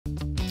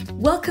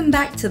Welcome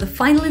back to the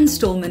final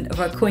installment of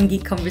our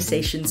CoinGeek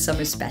Conversations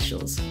summer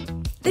specials.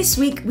 This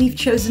week we've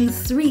chosen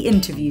 3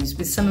 interviews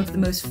with some of the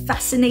most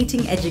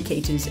fascinating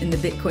educators in the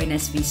Bitcoin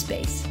SV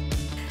space.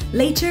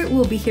 Later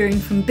we'll be hearing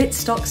from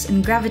Bitstock's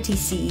and Gravity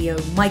CEO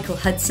Michael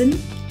Hudson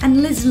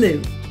and Liz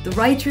Liu, the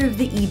writer of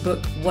the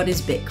ebook What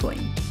is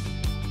Bitcoin?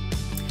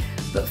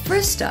 But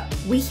first up,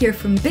 we hear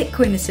from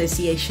Bitcoin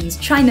Association's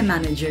China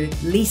manager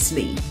Lise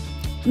Li.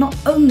 Not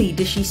only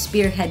does she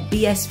spearhead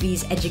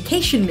BSV's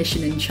education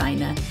mission in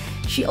China,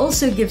 she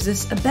also gives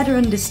us a better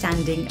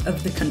understanding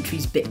of the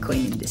country's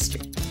Bitcoin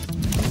industry.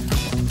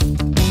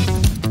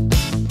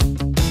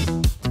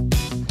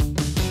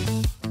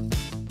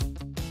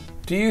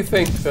 Do you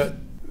think that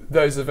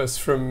those of us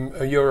from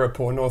Europe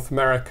or North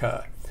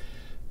America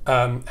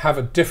have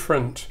a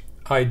different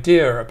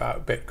idea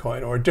about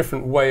Bitcoin or a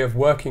different way of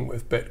working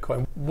with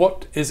Bitcoin?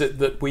 What is it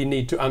that we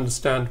need to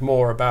understand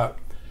more about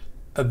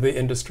the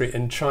industry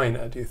in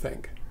China, do you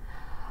think?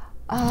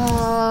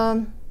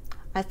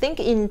 I think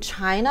in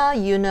China,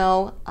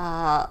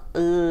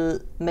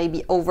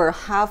 maybe over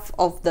half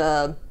of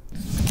the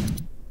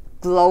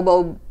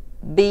global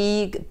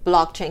big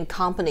blockchain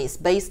companies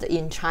based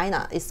in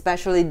China,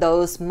 especially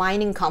those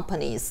mining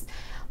companies,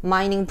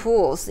 mining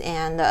pools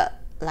and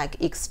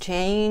like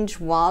exchange,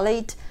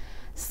 wallet.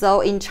 So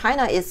in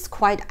China, it's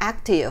quite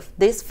active.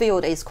 This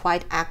field is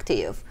quite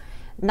active.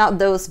 Not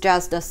those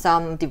just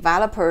some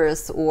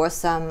developers or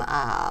some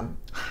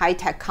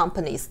high-tech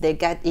companies, they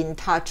get in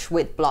touch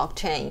with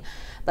blockchain.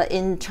 But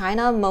in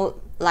China,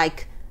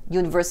 like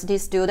university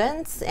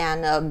students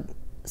and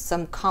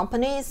some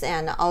companies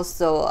and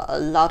also a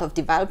lot of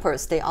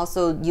developers, they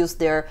also use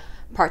their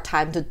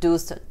part-time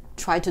to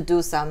try to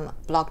do some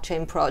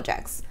blockchain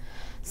projects.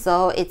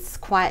 So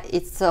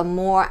it's a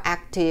more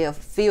active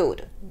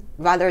field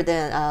rather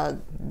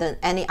than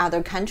any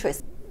other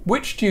countries.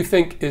 Which do you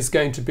think is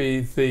going to be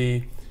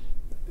the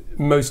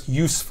most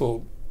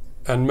useful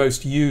and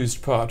most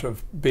used part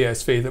of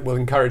BSV that will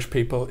encourage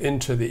people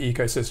into the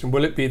ecosystem?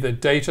 Will it be the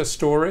data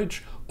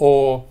storage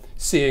or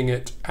seeing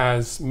it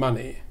as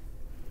money?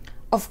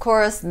 Of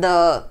course,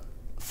 the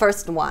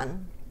first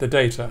one. The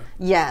data?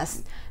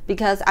 Yes,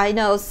 because I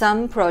know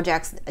some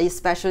projects,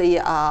 especially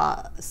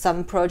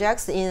some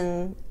projects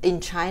in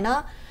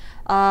China,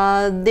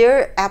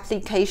 their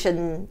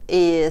application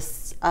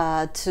is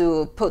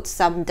to put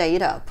some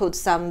data, put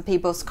some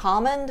people's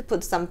comment,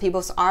 put some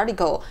people's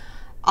article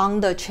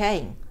on the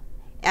chain.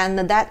 And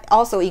that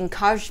also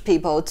encouraged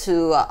people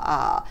to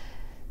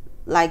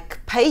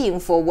like paying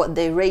for what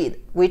they read,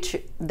 which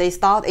they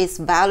thought is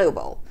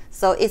valuable.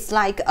 So it's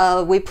like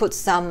we put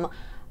some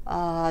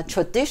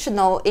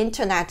traditional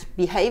internet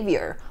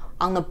behavior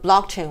on the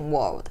blockchain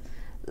world.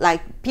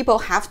 Like people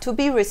have to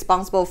be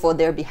responsible for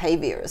their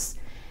behaviors.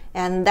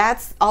 And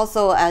that's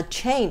also a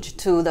change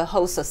to the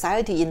whole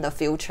society in the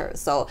future.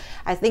 So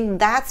I think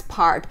that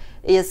part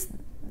is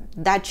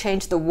that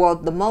changed the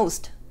world the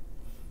most.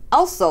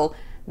 Also,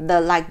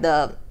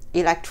 the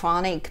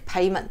electronic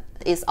payment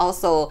is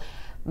also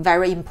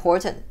very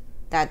important,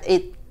 that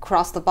it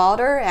cross the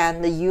border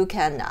and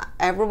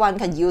everyone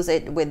can use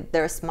it with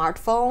their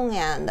smartphone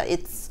and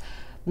it's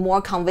more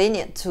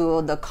convenient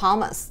to the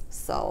commerce.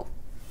 So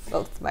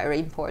both very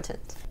important.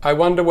 I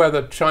wonder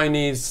whether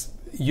Chinese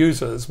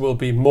users will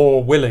be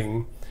more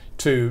willing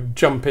to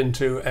jump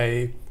into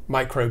a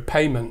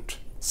micropayment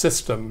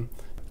system.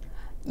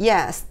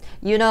 Yes,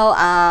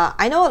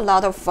 I know a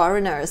lot of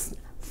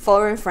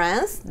foreign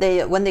friends,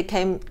 when they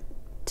came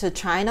to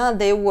China,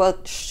 they were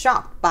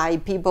shocked by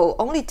people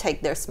only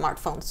take their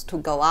smartphones to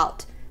go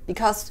out,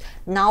 because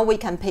now we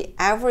can pay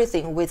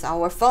everything with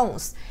our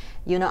phones.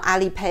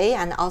 Alipay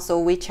and also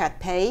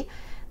WeChat Pay,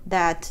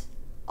 that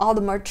all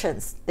the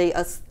merchants, they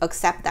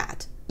accept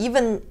that.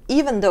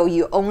 Even though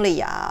you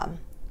only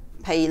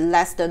pay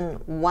less than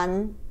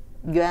 1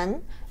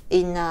 yuan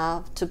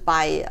to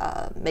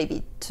buy,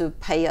 maybe to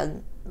pay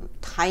a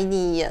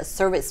tiny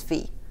service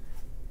fee,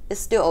 it's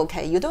still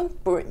okay. You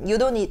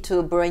don't need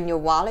to bring your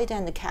wallet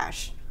and the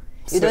cash.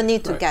 You don't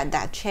need to get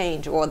that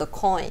change or the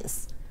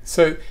coins.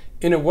 So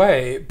in a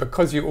way,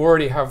 because you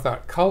already have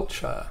that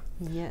culture,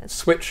 yes,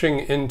 switching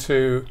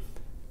into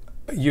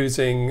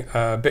using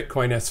a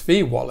Bitcoin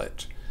SV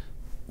wallet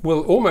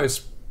will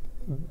almost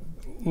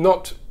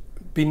not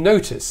be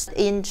noticed.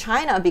 In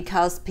China,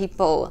 because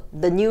people,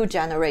 the new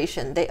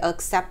generation, they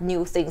accept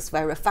new things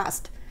very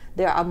fast.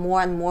 There are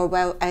more and more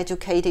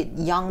well-educated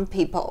young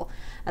people,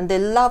 and they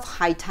love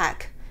high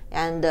tech.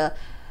 And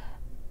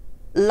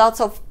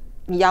lots of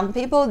young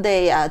people,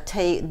 they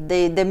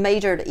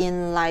majored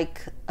in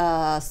like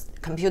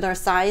computer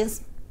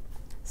science.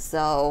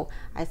 So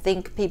I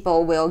think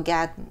people will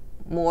get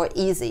more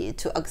easy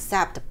to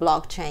accept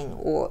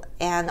blockchain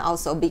and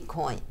also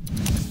Bitcoin.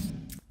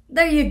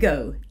 There you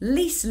go,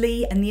 Lise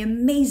Li and the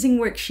amazing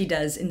work she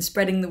does in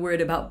spreading the word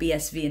about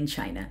BSV in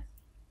China.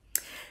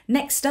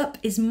 Next up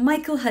is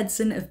Michael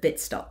Hudson of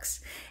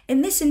Bitstocks.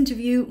 In this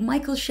interview,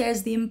 Michael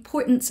shares the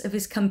importance of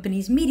his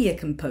company's media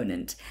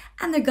component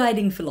and their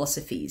guiding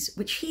philosophies,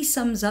 which he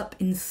sums up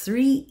in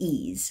 3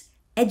 E's: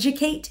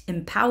 educate,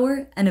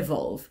 empower, and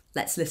evolve.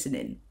 Let's listen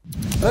in.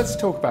 Let's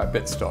talk about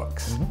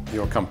Bitstocks,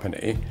 your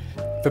company.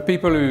 For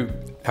people who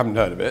haven't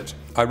heard of it,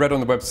 I read on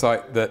the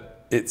website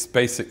that its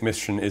basic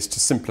mission is to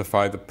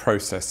simplify the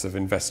process of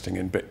investing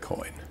in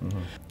Bitcoin.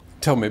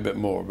 Tell me a bit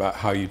more about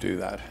how you do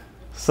that.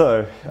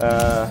 So,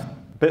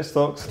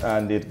 Bitstocks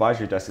and the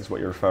advisory desk is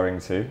what you're referring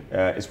to,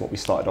 is what we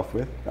started off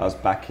with. That was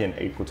back in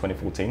April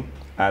 2014.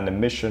 And the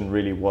mission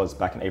really was,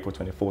 back in April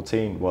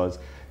 2014, was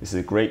this is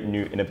a great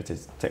new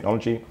innovative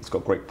technology. It's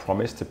got great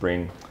promise to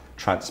bring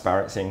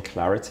transparency and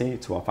clarity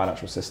to our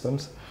financial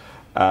systems.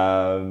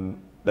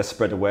 Let's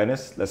spread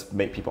awareness. Let's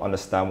make people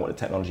understand what the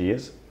technology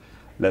is.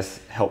 Let's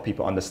help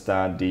people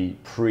understand the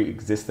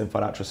pre-existing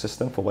financial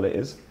system for what it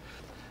is.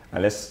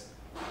 And let's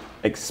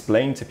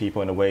explain to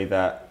people in a way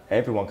that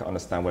everyone can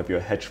understand, whether you're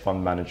a hedge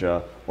fund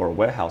manager or a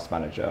warehouse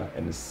manager,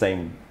 in the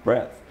same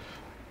breath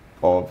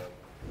of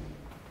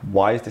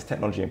why is this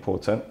technology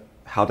important,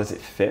 how does it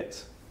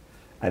fit,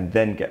 and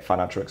then get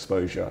financial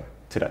exposure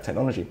to that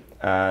technology.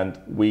 And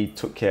we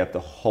took care of the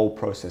whole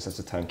process as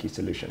a turnkey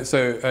solution.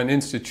 So an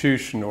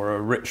institution or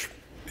a rich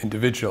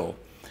individual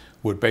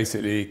would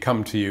basically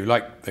come to you,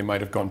 like they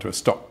might have gone to a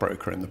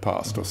stockbroker in the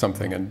past or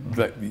something, and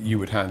that you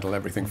would handle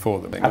everything for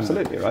them.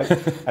 Absolutely, right?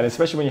 And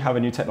especially when you have a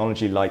new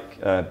technology like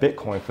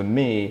Bitcoin, for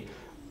me,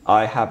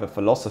 I have a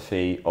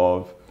philosophy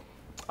of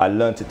I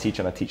learn to teach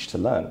and I teach to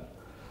learn.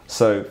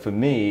 So for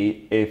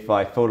me, if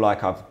I feel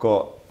like I've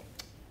got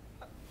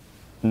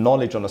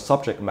knowledge on a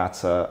subject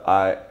matter,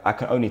 I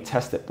can only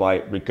test it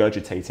by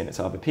regurgitating it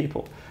to other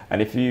people.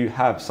 And if you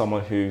have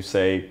someone who,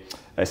 say,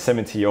 a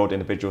 70-year-old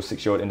individual,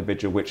 60-year-old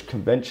individual, which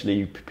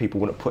conventionally people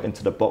wouldn't put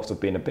into the box of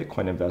being a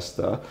Bitcoin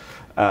investor,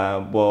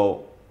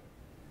 well,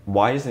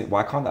 why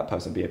can't that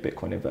person be a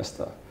Bitcoin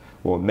investor?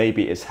 Well,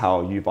 maybe it's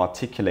how you've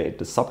articulated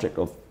the subject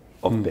of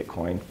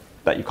Bitcoin,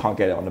 that you can't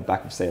get it on the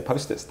back of, say, a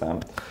Post-it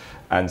stamp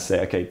and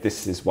say, okay,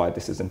 this is why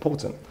this is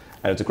important.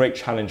 And it's a great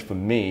challenge for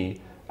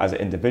me as an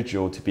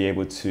individual to be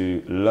able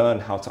to learn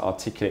how to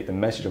articulate the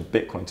message of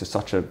Bitcoin to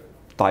such a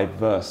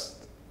diverse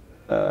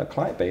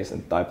client base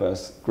and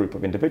diverse group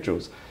of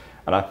individuals.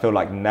 And I feel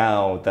like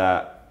now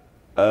that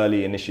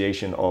early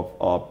initiation of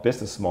our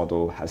business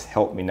model has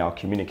helped me now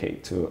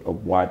communicate to a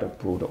wider,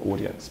 broader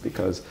audience,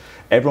 because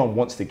everyone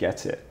wants to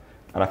get it.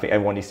 And I think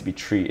everyone needs to be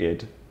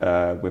treated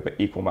with an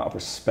equal amount of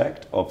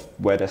respect of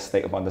where their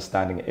state of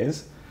understanding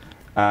is.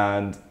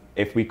 And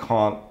if we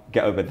can't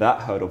get over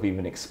that hurdle of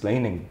even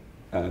explaining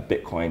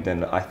Bitcoin,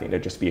 then I think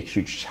there'd just be a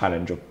huge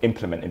challenge of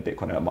implementing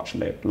Bitcoin at a much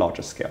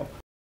larger scale.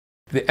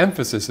 The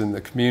emphasis in the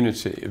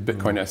community of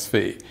Bitcoin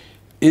SV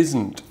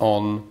isn't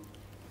on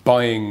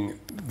buying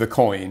the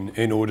coin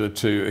in order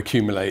to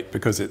accumulate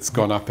because it's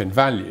gone up in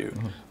value.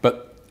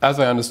 But as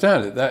I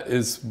understand it, that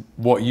is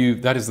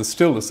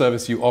still the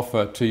service you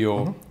offer to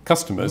your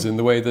customers in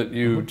the way that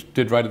you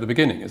did right at the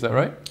beginning. Is that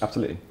right?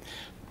 Absolutely.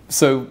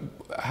 So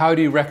how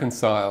do you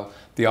reconcile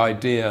the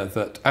idea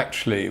that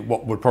actually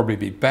what would probably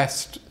be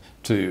best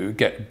to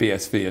get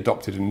BSV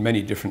adopted in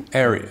many different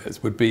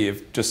areas would be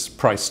of just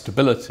price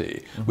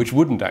stability, which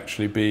wouldn't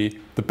actually be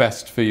the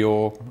best for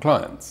your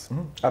clients?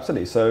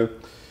 Absolutely. So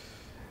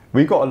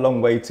we've got a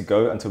long way to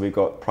go until we've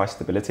got price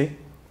stability,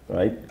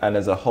 right? And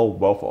there's a whole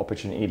wealth of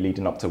opportunity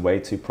leading up to way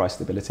to price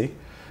stability.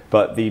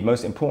 But the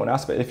most important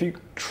aspect, if you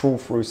trawl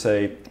through,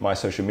 say, my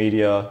social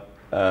media,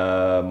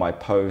 my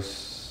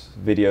posts,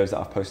 videos that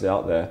I've posted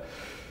out there,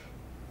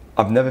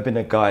 I've never been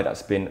a guy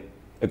that's been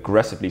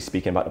aggressively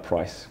speaking about the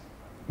price.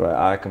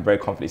 Right? I can very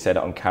confidently say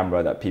that on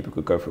camera, that people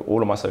could go through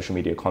all of my social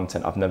media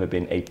content. I've never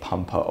been a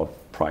pumper of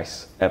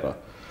price, ever.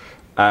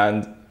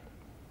 And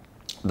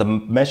the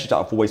message that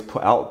I've always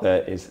put out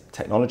there is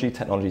technology,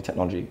 technology,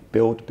 technology.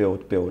 Build,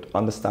 build, build.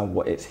 Understand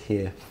what it's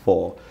here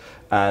for.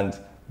 And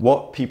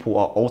what people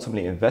are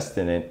ultimately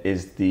investing in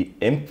is the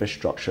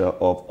infrastructure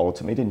of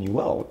ultimately the new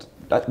world.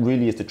 That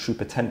really is the true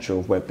potential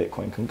of where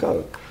Bitcoin can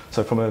go.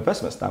 So from an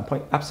investment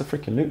standpoint,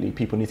 absolutely,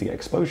 people need to get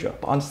exposure,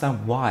 but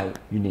understand why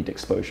you need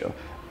exposure.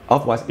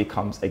 Otherwise, it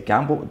becomes a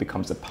gamble, it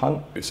becomes a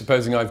punt.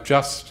 Supposing I've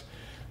just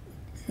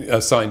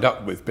signed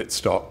up with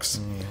Bitstocks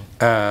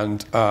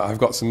and I've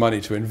got some money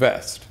to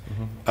invest,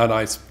 and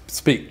I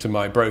speak to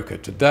my broker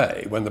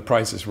today when the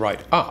price is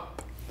right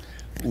up,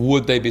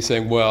 would they be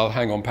saying, well,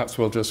 hang on, perhaps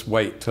we'll just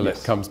wait till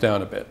it comes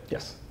down a bit?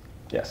 Yes,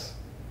 yes,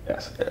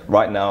 yes.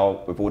 Right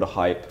now, with all the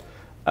hype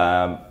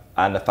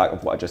and the fact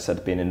of what I just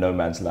said, being in no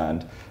man's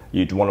land,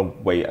 you'd want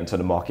to wait until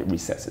the market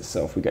resets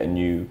itself. We get a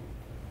new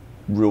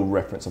real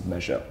reference of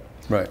measure.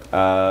 Right.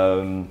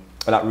 And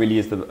that really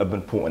is an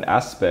important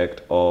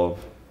aspect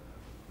of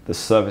the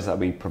service that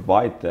we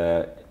provide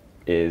there.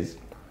 Is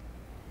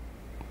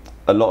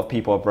a lot of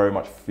people are very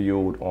much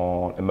fueled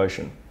on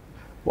emotion.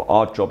 What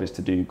our job is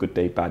to do, good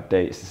day, bad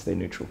day, is to stay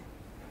neutral.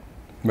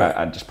 Right.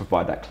 And just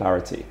provide that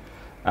clarity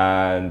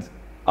and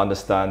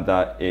understand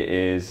that it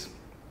is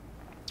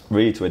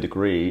really, to a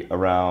degree,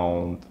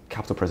 around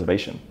capital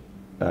preservation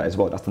as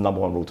well. That's the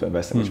number one rule to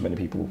investing, which many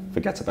people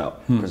forget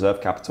about.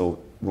 Preserve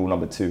capital. Rule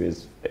number two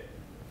is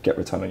get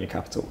return on your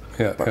capital.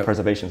 But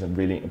preservation is a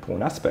really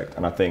important aspect.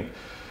 And I think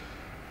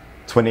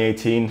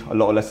 2018, a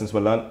lot of lessons were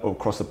learned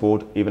across the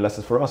board. Even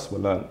lessons for us were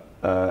learned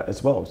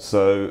as well.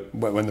 So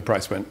when the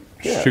price went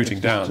shooting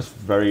down, just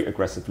very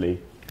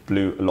aggressively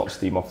blew a lot of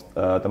steam off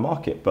the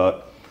market.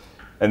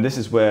 And this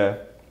is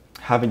where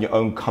having your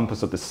own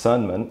compass of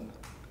discernment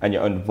and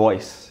your own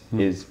voice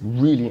is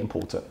really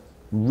important.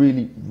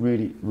 Really,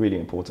 really, really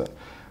important.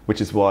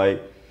 Which is why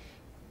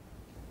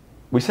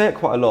we say it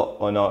quite a lot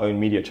on our own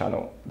media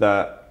channel,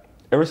 that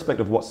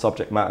irrespective of what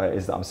subject matter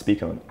is that I'm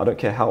speaking on, I don't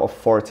care how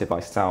authoritative I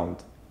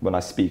sound when I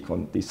speak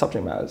on these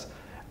subject matters,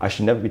 I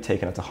should never be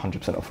taken as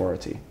 100%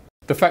 authority.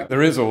 The fact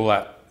there is all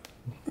that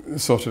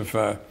sort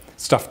of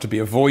stuff to be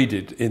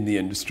avoided in the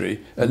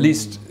industry, at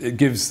least it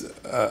gives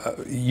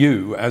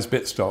you as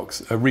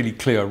Bitstocks a really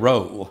clear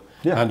role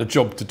and a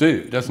job to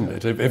do, doesn't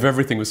it? If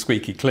everything was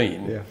squeaky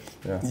clean,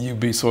 you'd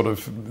be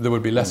there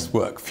would be less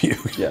work for you.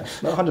 Yeah,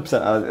 no,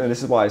 100%. And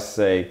this is why I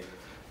say,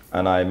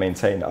 and I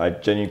maintain, I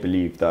genuinely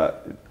believe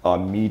that our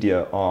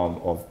media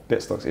arm of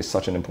Bitstocks is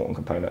such an important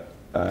component,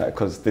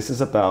 because this is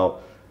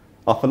about,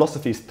 our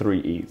philosophy is 3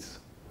 E's.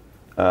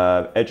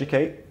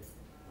 Educate,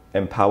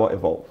 empower,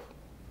 evolve.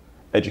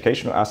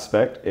 Educational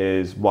aspect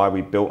is why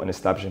we built and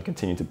established and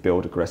continue to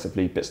build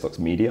aggressively Bitstocks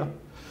Media.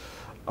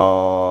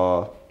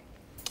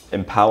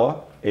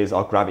 Empower is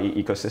our gravity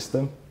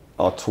ecosystem,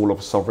 our tool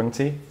of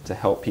sovereignty to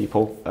help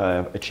people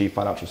achieve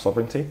financial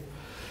sovereignty.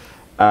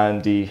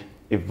 And the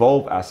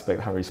evolve aspect,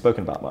 I haven't really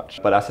spoken about much,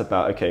 but that's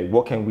about, okay,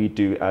 what can we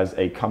do as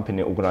a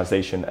company,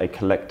 organization, a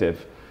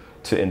collective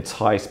to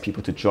entice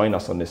people to join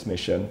us on this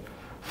mission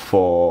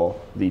for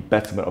the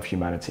betterment of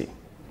humanity,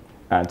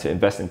 and to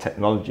invest in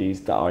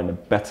technologies that are in the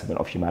betterment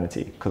of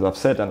humanity. Because I've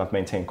said and I've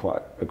maintained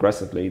quite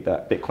aggressively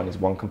that Bitcoin is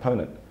one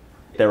component.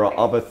 There are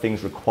other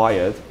things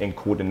required in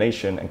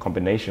coordination and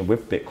combination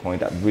with Bitcoin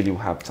that really will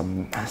have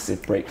some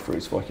massive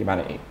breakthroughs for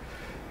humanity.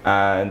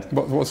 And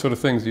what sort of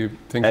things do you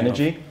think?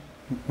 Energy.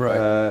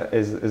 Right.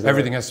 Is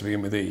everything has to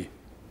begin with E.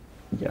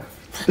 Yeah.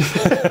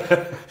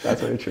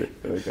 That's very true.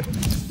 There we go.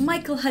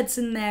 Michael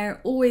Hudson there,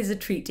 always a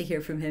treat to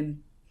hear from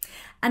him.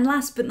 And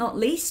last but not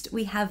least,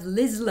 we have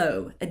Liz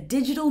Lowe, a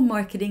digital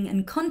marketing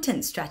and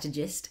content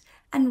strategist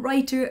and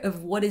writer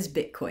of What is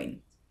Bitcoin?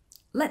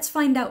 Let's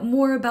find out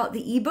more about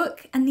the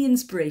ebook and the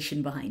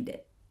inspiration behind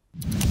it.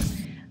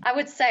 I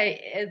would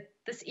say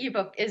this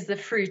ebook is the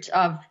fruit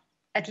of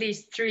at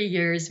least 3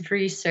 years of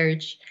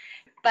research.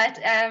 But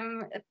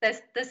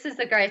this is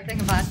the great thing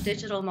about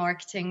digital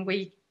marketing.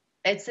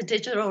 It's a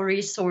digital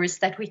resource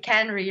that we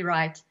can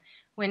rewrite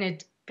when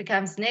it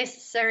becomes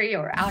necessary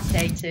or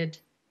outdated,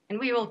 and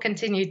we will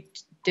continue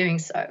doing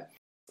so.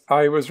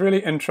 I was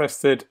really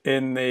interested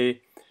in the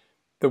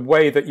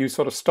way that you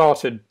sort of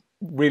started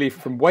really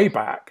from way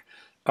back,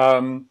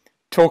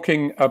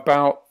 talking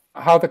about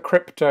how the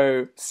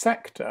crypto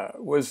sector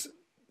was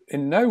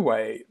in no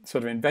way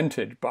sort of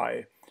invented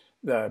by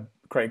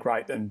Craig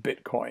Wright and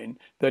Bitcoin,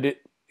 that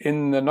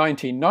in the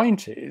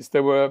 1990s,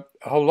 there were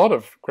a whole lot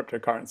of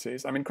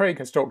cryptocurrencies. I mean, Craig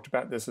has talked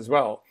about this as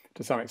well,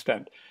 to some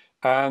extent,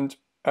 and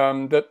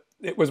that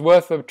it was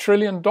worth $1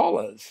 trillion,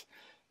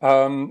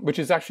 which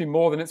is actually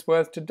more than it's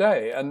worth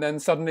today. And then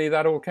suddenly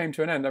that all came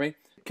to an end. I mean,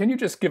 can you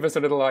just give us a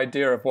little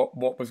idea of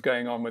what was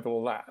going on with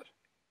all that?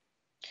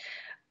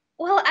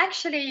 Well,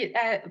 actually,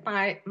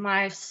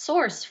 my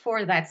source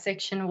for that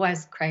section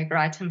was Craig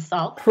Wright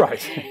himself.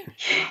 Right.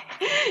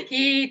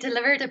 He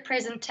delivered a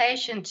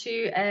presentation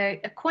to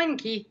a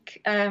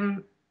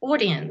CoinGeek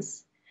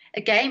audience, a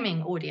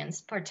gaming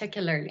audience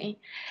particularly,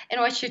 in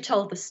which he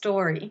told the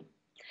story.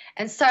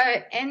 And so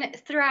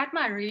throughout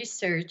my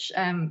research,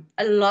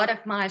 a lot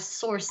of my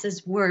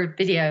sources were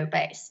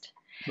video-based.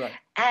 Right.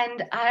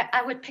 And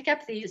I would pick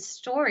up these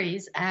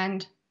stories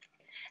and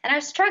I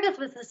struggled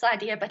with this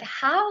idea, but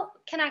how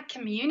can I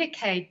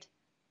communicate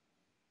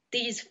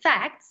these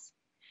facts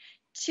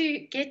to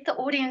get the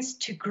audience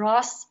to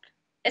grasp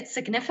its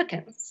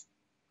significance?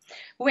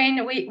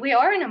 When we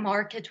are in a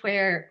market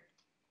where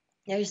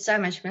there's so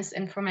much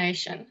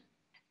misinformation.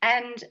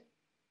 And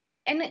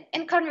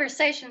in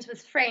conversations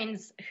with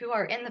friends who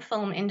are in the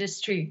film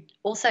industry,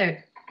 also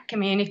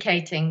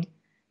communicating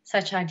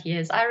such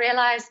ideas, I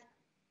realized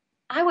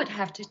I would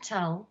have to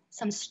tell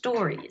some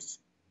stories.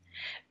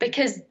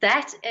 Because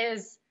that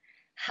is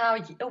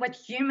what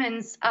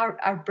humans,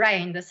 our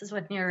brain, this is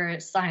what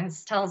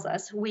neuroscience tells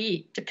us,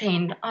 we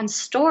depend on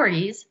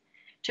stories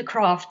to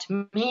craft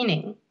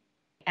meaning.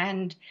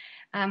 And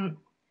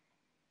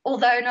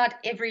although not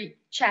every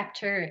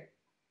chapter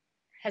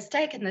has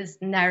taken this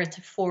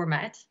narrative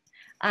format,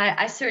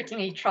 I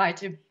certainly try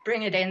to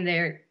bring it in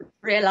there,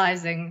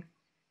 realizing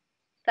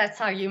that's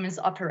how humans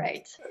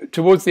operate.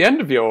 Towards the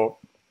end of your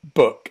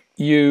book,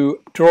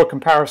 you draw a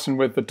comparison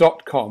with the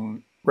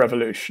dot-com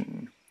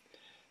revolution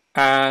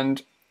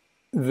and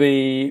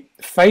the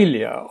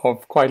failure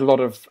of quite a lot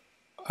of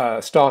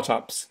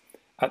startups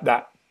at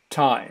that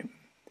time,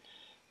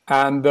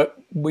 and that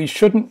we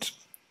shouldn't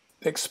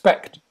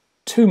expect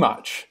too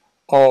much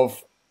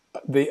of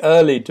the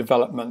early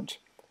development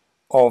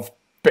of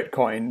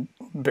Bitcoin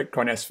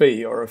SV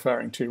you're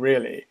referring to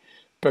really,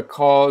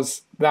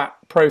 because that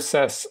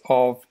process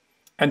of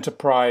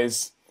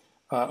enterprise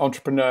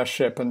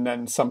entrepreneurship and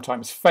then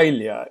sometimes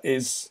failure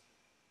is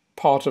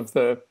part of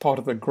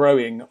the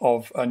growing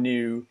of a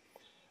new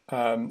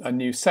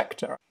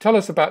sector. Tell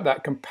us about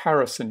that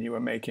comparison you were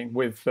making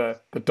with the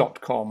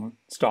 .com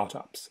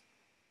startups.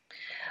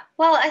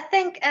 Well, I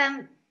think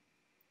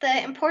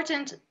the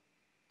important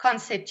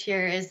concept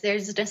here is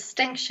there's a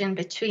distinction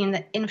between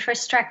the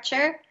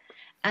infrastructure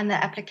and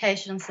the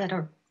applications that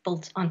are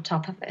built on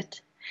top of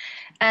it.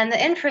 And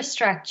the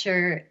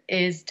infrastructure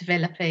is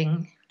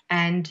developing,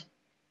 and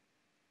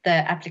the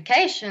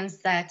applications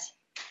that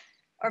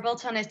are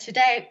built on it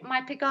today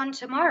might be gone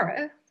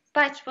tomorrow,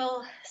 but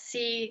we'll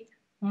see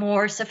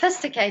more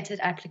sophisticated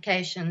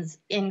applications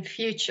in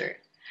future.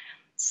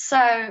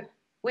 So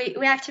we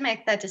have to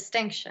make that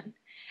distinction.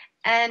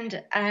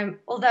 And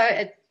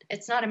although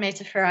it's not a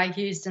metaphor I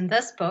used in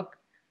this book,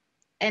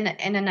 in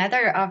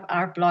another of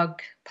our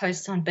blog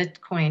posts on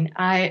Bitcoin,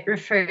 I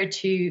refer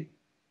to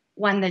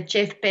one that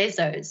Jeff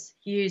Bezos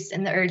used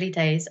in the early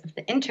days of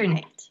the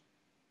internet.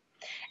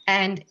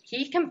 And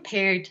he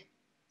compared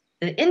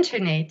the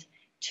internet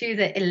to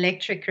the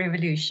electric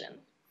revolution,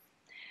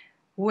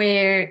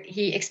 where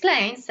he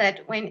explains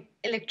that when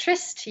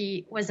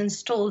electricity was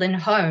installed in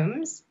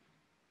homes,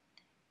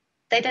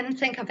 they didn't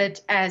think of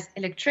it as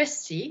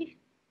electricity.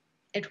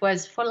 It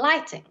was for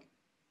lighting.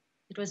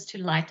 It was to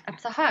light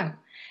up the home.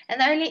 And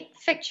the only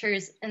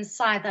fixtures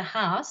inside the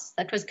house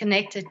that was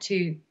connected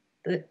to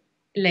the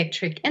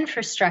electric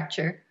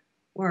infrastructure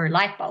were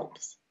light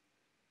bulbs.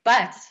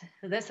 But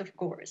this, of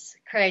course,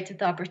 created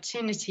the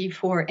opportunity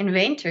for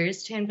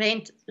inventors to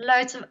invent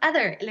loads of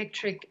other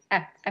electric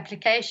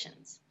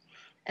applications.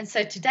 And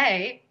so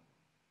today,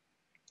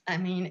 I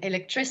mean,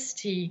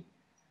 electricity,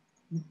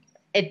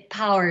 it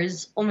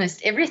powers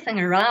almost everything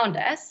around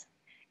us.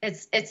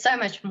 It's so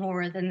much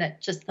more than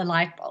just the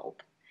light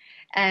bulb.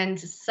 And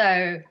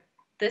so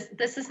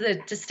this is the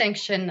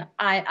distinction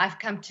I've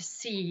come to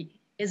see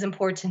is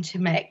important to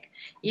make,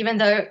 even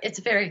though it's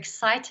very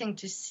exciting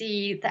to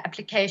see the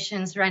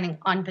applications running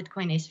on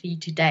Bitcoin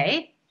SV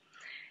today,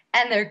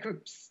 and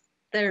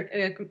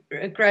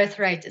their growth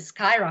rate is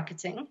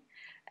skyrocketing,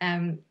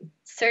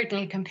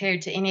 certainly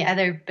compared to any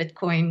other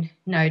Bitcoin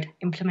node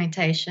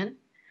implementation.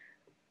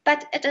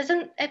 But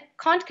it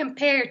can't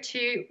compare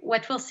to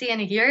what we'll see in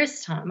a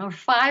year's time or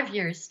 5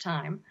 years'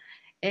 time.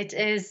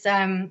 It's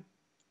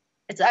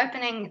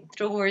opening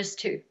doors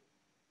to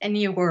a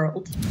new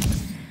world.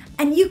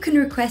 And you can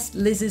request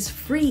Lize's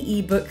free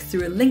ebook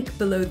through a link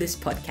below this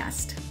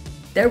podcast.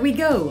 There we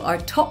go, our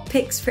top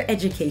picks for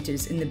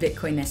educators in the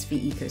Bitcoin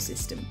SV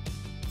ecosystem.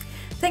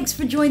 Thanks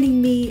for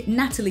joining me,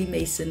 Natalie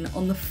Mason,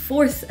 on the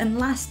fourth and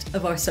last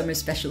of our summer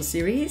special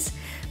series.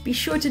 Be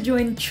sure to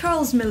join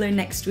Charles Miller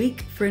next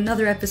week for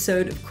another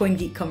episode of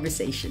CoinGeek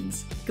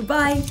Conversations.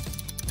 Goodbye.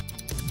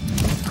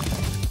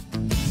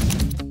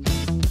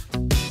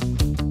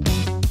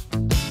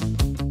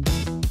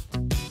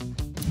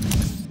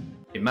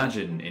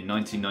 Imagine in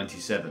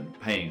 1997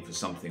 paying for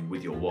something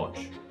with your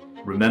watch.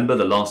 Remember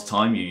the last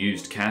time you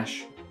used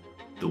cash?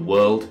 The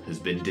world has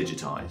been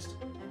digitized.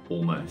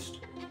 Almost.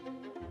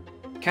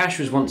 Cash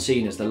was once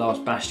seen as the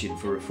last bastion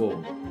for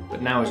reform,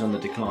 but now is on the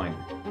decline.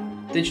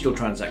 Digital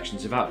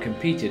transactions have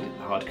outcompeted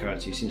hard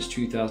currency since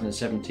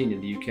 2017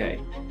 in the UK,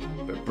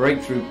 but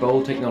breakthrough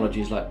bold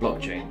technologies like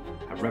blockchain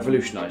have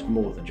revolutionized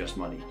more than just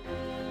money.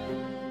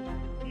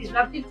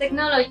 Disruptive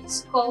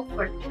technologies call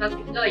for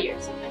disruptive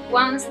lawyers,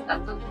 ones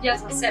that don't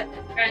just accept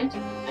the current,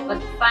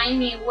 but find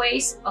new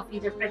ways of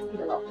interpreting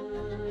the law.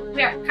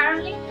 We are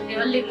currently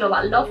the only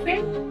global law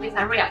firm with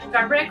a real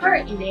track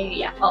record in the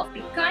area of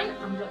Bitcoin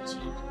and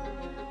blockchain.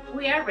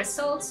 We are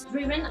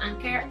results-driven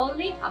and care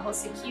only about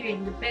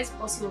securing the best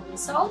possible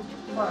result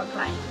for our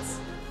clients.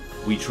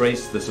 We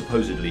trace the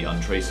supposedly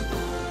untraceable.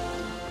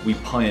 We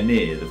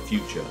pioneer the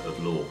future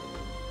of law.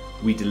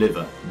 We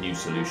deliver new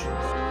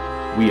solutions.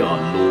 We are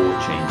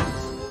law changers.